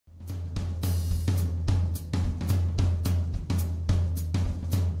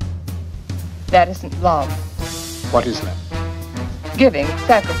That isn't love. What is that? Giving,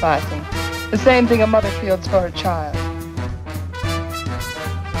 sacrificing. The same thing a mother feels for her child.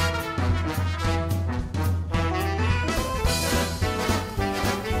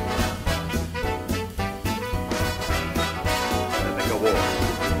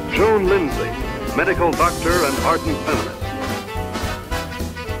 Joan Lindsay, medical doctor and ardent feminist.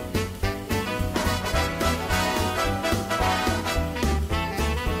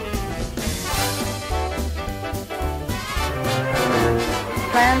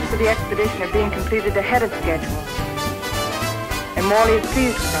 Plans for the expedition are being completed ahead of schedule. And Morley is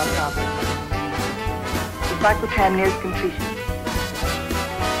pleased with our progress. The cyclotram nears completion.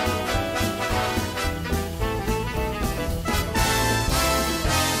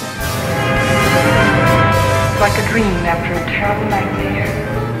 Like a dream after a terrible nightmare.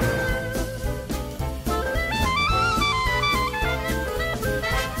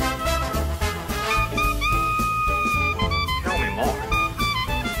 Tell me more.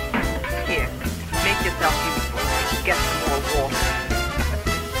 Here, make yourself useful. Get some more water.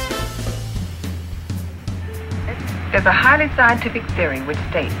 There's a highly scientific theory which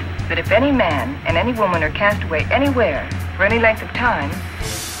states that if any man and any woman are cast away anywhere for any length of time,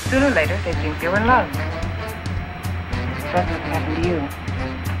 sooner or later they think they're in love. That's what happened to you.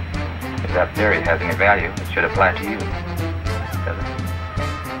 If that theory has any value, it should apply to you. Does it?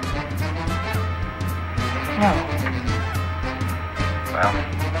 No. Well,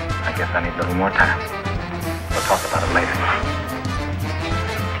 I guess I need a little more time. We'll talk about it later.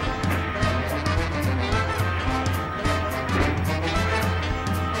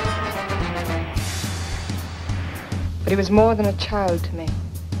 But he was more than a child to me.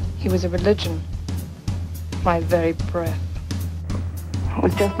 He was a religion. My very breath. It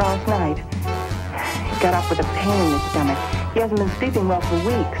was just last night. He got up with a pain in his stomach. He hasn't been sleeping well for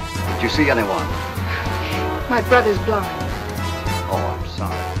weeks. Did you see anyone? My brother's blind. Oh, I'm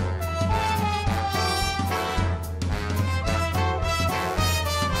sorry.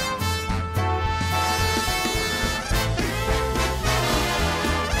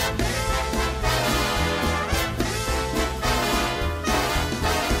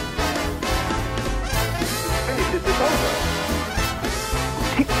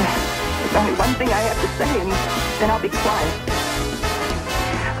 There's only one thing I have to say, and then I'll be quiet.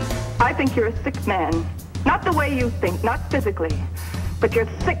 I think you're a sick man. Not the way you think, not physically. But you're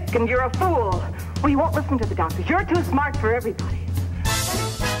sick and you're a fool. Well, you won't listen to the doctors. You're too smart for everybody.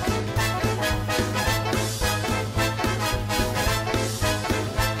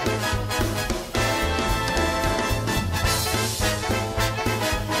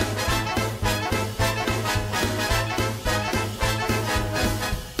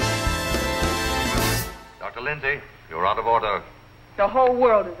 Lindsay, you're out of order. The whole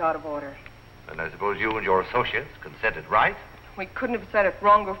world is out of order. And I suppose you and your associates can set it right? We couldn't have set it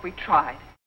wronger if we tried.